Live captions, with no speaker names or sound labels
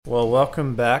Well,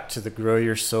 welcome back to the Grow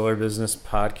Your Solar Business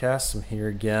podcast. I'm here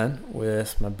again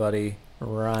with my buddy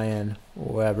Ryan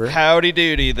Weber. Howdy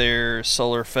doody there,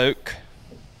 solar folk.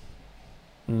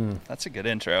 That's a good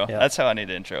intro. Yeah. That's how I need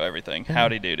to intro everything.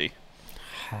 Howdy doody.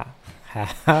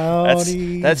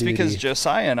 Howdy That's doody. because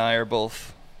Josiah and I are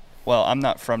both, well, I'm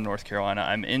not from North Carolina.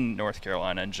 I'm in North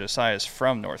Carolina, and Josiah's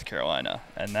from North Carolina,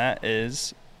 and that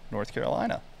is North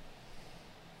Carolina.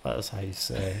 That's how you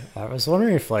say. I was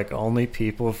wondering if only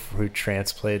people who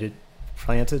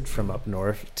planted from up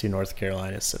north to North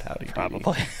Carolina said howdy doody.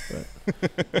 Probably.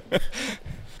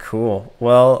 Cool.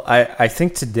 Well, I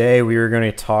think today we were going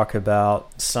to talk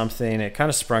about something. It kind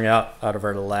of sprung out of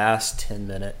our last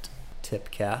 10-minute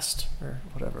tipcast, or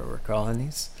whatever we're calling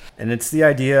these. And it's the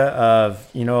idea of,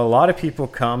 a lot of people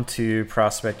come to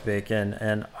Prospect Bacon,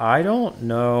 and I don't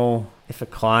know if a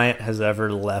client has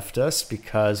ever left us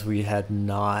because we had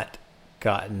not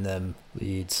gotten them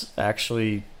leads.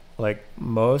 Actually,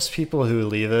 most people who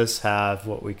leave us have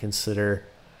what we consider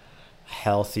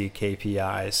healthy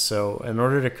KPIs. So in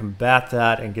order to combat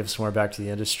that and give some more back to the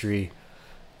industry,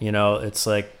 it's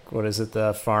what is it?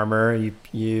 The farmer,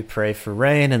 you pray for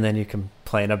rain and then you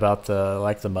complain about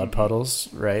the mud puddles,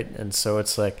 right? And so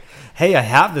it's hey, I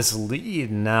have this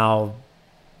lead now,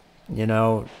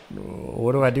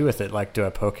 what do I do with it? Do I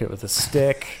poke it with a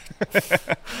stick?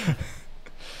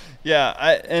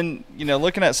 Yeah,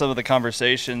 looking at some of the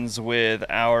conversations with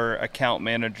our account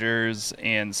managers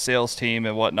and sales team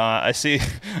and whatnot, I see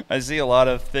a lot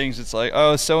of things. It's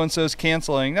oh, so-and-so's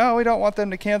canceling. No, we don't want them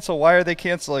to cancel. Why are they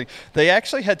canceling? They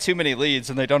actually had too many leads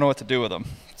and they don't know what to do with them.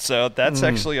 So that's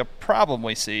actually a problem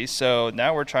we see. So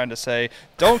now we're trying to say,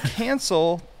 don't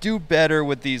cancel, do better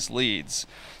with these leads.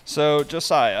 So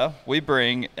Josiah, we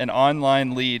bring an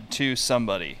online lead to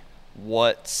somebody.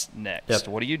 What's next? Yep.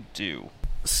 What do you do?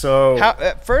 So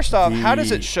first off, how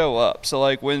does it show up?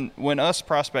 So when us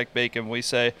Prospect Bacon, we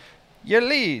say your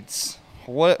leads,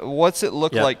 what's it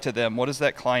look like to them? What does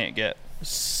that client get?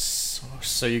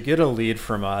 So you get a lead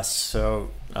from us. So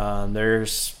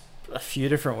there's a few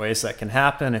different ways that can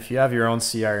happen. If you have your own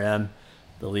CRM,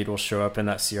 the lead will show up in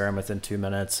that CRM within 2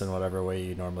 minutes, and whatever way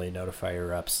you normally notify your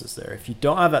reps is there. If you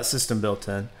don't have that system built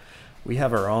in, we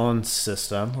have our own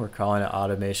system. We're calling it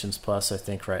Automations Plus, I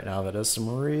think, right now, that does some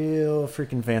real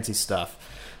freaking fancy stuff.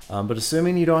 But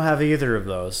assuming you don't have either of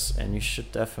those, and you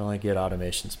should definitely get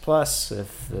Automations Plus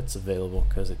if it's available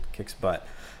because it kicks butt.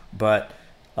 But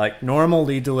normal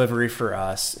lead delivery for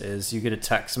us is you get a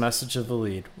text message of the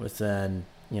lead within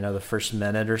the first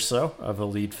minute or so of a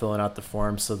lead filling out the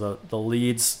form. So the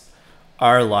leads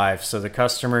are live. So the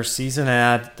customer sees an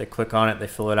ad, they click on it, they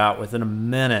fill it out. Within a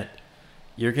minute,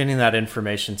 you're getting that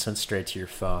information sent straight to your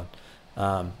phone.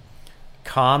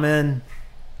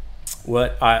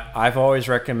 What I've always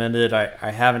recommended,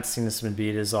 I haven't seen this been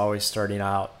beat, is always starting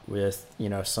out with,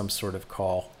 some sort of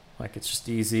call. It's just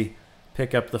easy.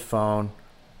 Pick up the phone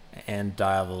and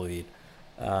dial the lead.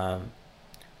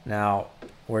 Now,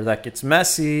 where that gets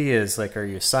messy is are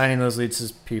you assigning those leads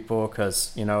to people?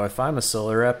 Because, if I'm a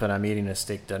solar rep and I'm eating a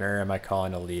steak dinner, am I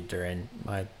calling a lead during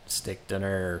my steak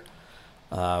dinner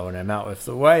or when I'm out with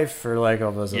the wife or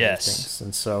all those other things?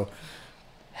 And so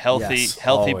healthy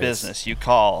always. Business. You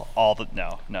call all the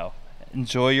no.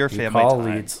 Enjoy your family call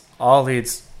time.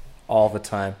 leads all the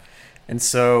time. And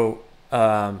so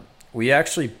we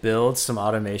actually build some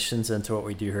automations into what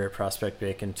we do here at Prospect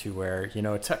Bacon to where,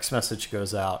 a text message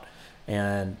goes out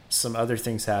and some other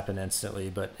things happen instantly.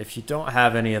 But if you don't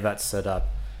have any of that set up,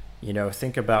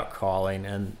 think about calling.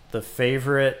 And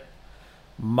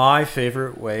my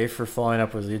favorite way for following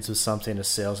up with leads was something a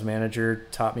sales manager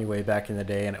taught me way back in the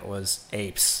day, and it was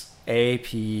APES,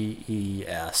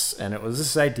 APES. And it was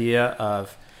this idea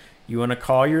of you want to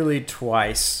call your lead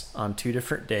twice on 2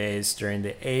 different days during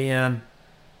the AM,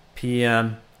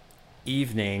 PM,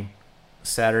 evening,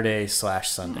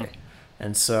 Saturday/Sunday.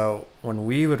 And so when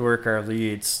we would work our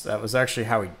leads, that was actually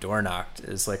how we door knocked,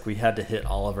 is we had to hit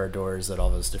all of our doors at all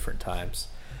those different times.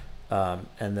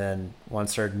 And then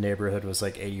once our neighborhood was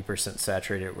 80%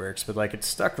 saturated, it works. But it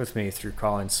stuck with me through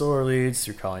calling solar leads,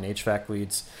 through calling HVAC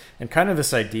leads, and kind of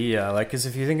this idea, because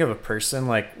if you think of a person,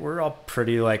 we're all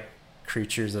pretty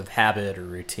creatures of habit or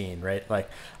routine, right?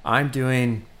 I'm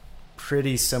doing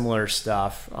pretty similar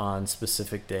stuff on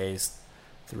specific days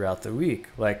throughout the week.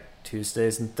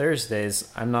 Tuesdays and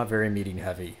Thursdays, I'm not very meeting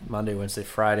heavy. Monday, Wednesday,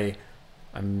 Friday,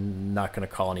 I'm not going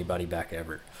to call anybody back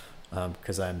ever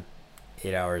because I'm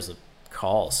 8 hours of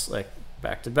calls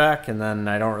back to back, and then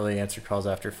I don't really answer calls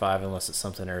after 5 unless it's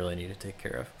something I really need to take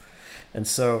care of. And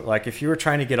so if you were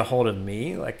trying to get a hold of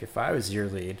me, if I was your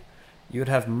lead, you would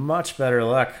have much better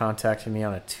luck contacting me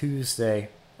on a Tuesday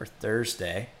or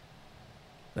Thursday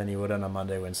than you would on a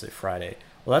Monday, Wednesday, Friday.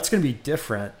 Well, that's going to be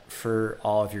different for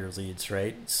all of your leads,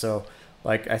 right? So,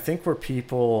 like, I think where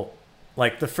people,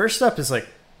 like, the first step is, like,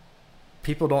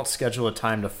 people don't schedule a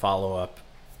time to follow up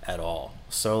at all.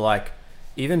 So, like,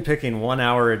 even picking 1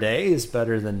 hour a day is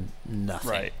better than nothing.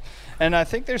 Right. And I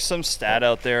think there's some stat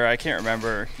out there. I can't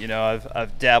remember. You know,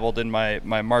 I've dabbled in my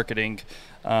marketing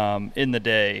in the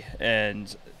day,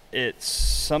 and it's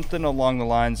something along the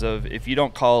lines of if you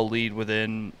don't call a lead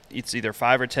within, it's either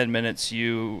 5 or 10 minutes,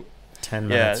 10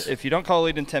 minutes. Yeah, if you don't call a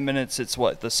lead in 10 minutes, it's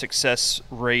what? The success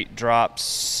rate drops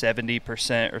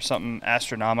 70% or something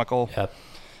astronomical. Yep.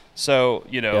 So,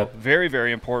 you know, very,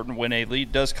 very important when a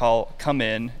lead does come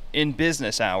in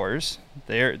business hours.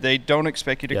 They don't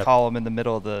expect you to call them in the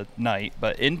middle of the night,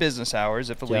 but in business hours,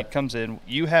 if a lead comes in,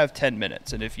 you have 10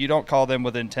 minutes. And if you don't call them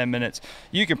within 10 minutes,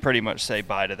 you can pretty much say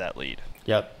bye to that lead.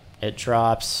 Yep. It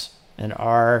drops. And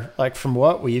like, from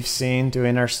what we've seen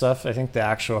doing our stuff, I think the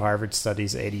actual Harvard study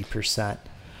is 80%.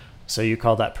 So you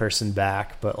call that person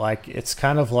back, but, like, it's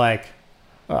kind of like,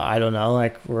 I don't know,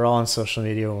 like, we're all on social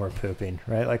media when we're pooping,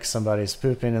 right? Like, somebody's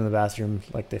pooping in the bathroom,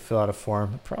 like, they fill out a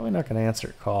form, probably not going to answer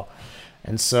a call.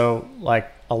 And so,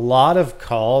 like, a lot of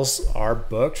calls are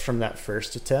booked from that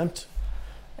first attempt.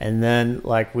 And then,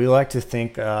 like, we like to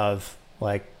think of,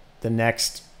 like, the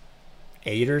next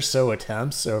 8 or so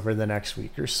attempts over the next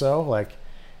week or so. Like,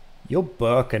 you'll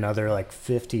book another, like,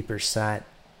 50%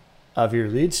 of your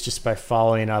leads just by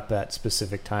following up at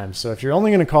specific times. So if you're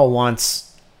only going to call once,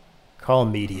 call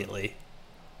immediately.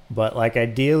 But, like,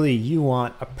 ideally you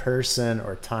want a person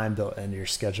or time built into your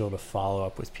schedule to follow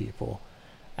up with people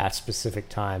at specific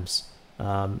times.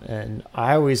 And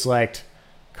I always liked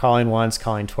calling once,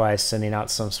 calling twice, sending out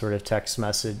some sort of text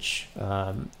message.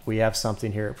 We have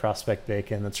something here at Prospect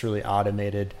Bacon that's really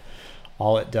automated.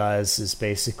 All it does is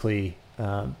basically,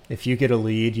 if you get a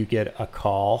lead, you get a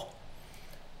call,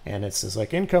 and it says,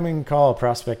 like, incoming call,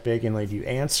 Prospect Bacon lead. You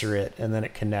answer it, and then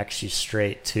it connects you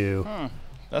straight to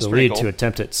the lead to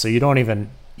attempt it. So you don't even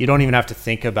have to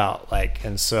think about, like,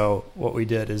 and so what we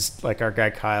did is, like, our guy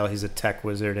Kyle, he's a tech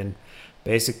wizard, and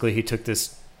basically he took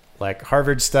this, like,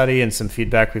 Harvard study and some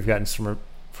feedback we've gotten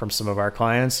from some of our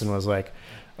clients, and was like,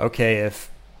 okay,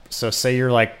 say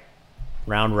you're, like,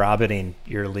 round robining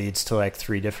your leads to, like,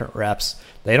 3 different reps,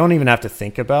 they don't even have to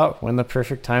think about when the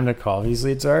perfect time to call these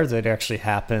leads are. That actually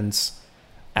happens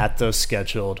at those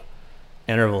scheduled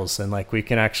intervals. And, like, we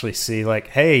can actually see, like,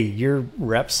 hey, your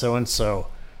rep so-and-so,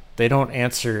 they don't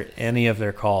answer any of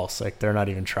their calls. Like, they're not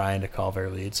even trying to call their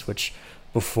leads, which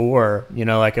before, you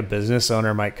know, like, a business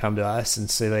owner might come to us and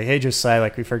say, like, hey, Josiah,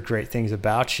 like, we've heard great things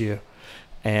about you.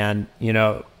 And, you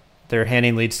know, they're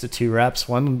handing leads to 2 reps.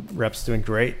 One rep's doing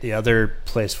great. The other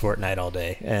plays Fortnite all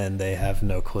day, and they have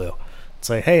no clue. It's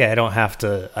like, hey, I don't have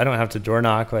to door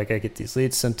knock. Like, I get these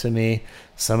leads sent to me.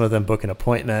 Some of them book an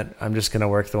appointment. I'm just going to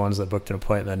work the ones that booked an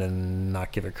appointment and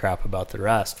not give a crap about the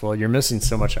rest. Well, you're missing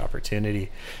so much opportunity.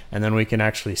 And then we can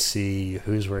actually see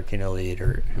who's working a lead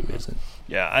or who isn't.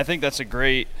 Yeah, I think that's a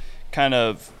great kind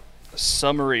of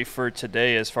summary for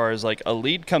today as far as, like, a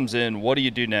lead comes in, what do you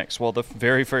do next? Well, the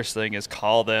very first thing is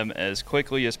call them as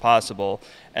quickly as possible.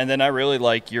 And then I really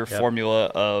like your formula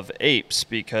of APES,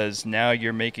 because now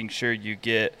you're making sure you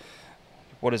get,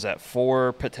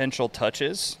 4 potential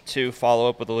touches to follow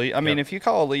up with a lead. I mean, if you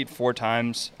call a lead 4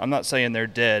 times, I'm not saying they're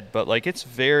dead, but, like, it's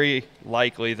very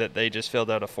likely that they just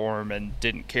filled out a form and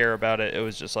didn't care about it. It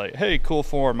was just like, hey, cool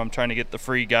form, I'm trying to get the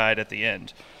free guide at the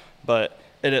end. But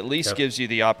it at least gives you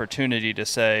the opportunity to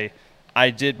say, I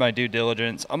did my due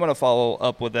diligence. I'm going to follow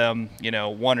up with them,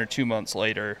 1 or 2 months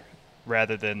later,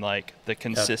 rather than, like, the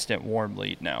consistent warm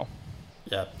lead now.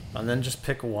 Yep. And then just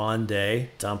pick one day,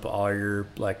 dump all your,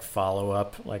 like, follow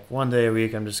up. Like, one day a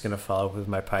week, I'm just going to follow up with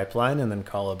my pipeline and then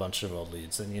call a bunch of old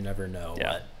leads, and you never know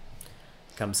what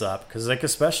comes up. Because, like,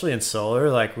 especially in solar,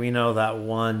 like, we know that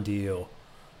one deal,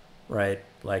 right?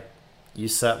 Like, you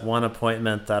set one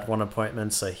appointment, that one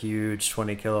appointment's a huge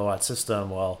 20 kilowatt system.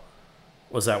 Well,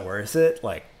 was that worth it?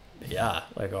 Like, yeah,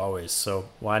 like, always. So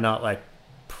why not, like,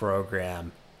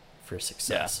 program for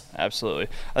success? Yeah, absolutely.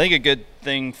 I think a good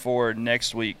thing for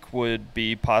next week would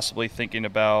be possibly thinking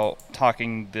about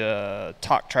talking the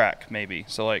talk track maybe.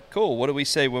 So, like, cool, what do we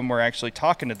say when we're actually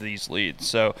talking to these leads?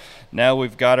 So now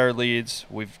we've got our leads.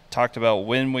 We've talked about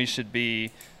when we should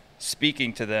be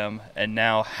speaking to them, and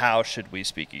now how should we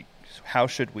speak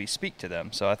to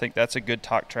them? So I think that's a good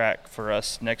talk track for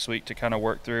us next week to kind of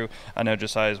work through. I know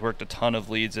Josiah's worked a ton of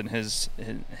leads in his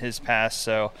past,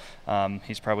 so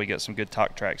he's probably got some good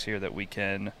talk tracks here that we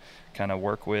can kind of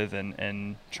work with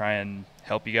and try and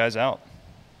help you guys out.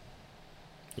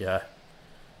 Yeah.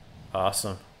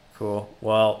 Awesome. Cool.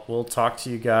 Well, we'll talk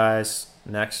to you guys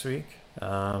next week.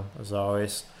 As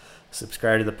always,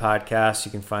 subscribe to the podcast. You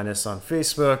can find us on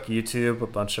Facebook, YouTube, a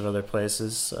bunch of other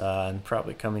places, and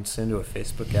probably coming soon to a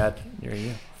Facebook ad near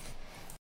you.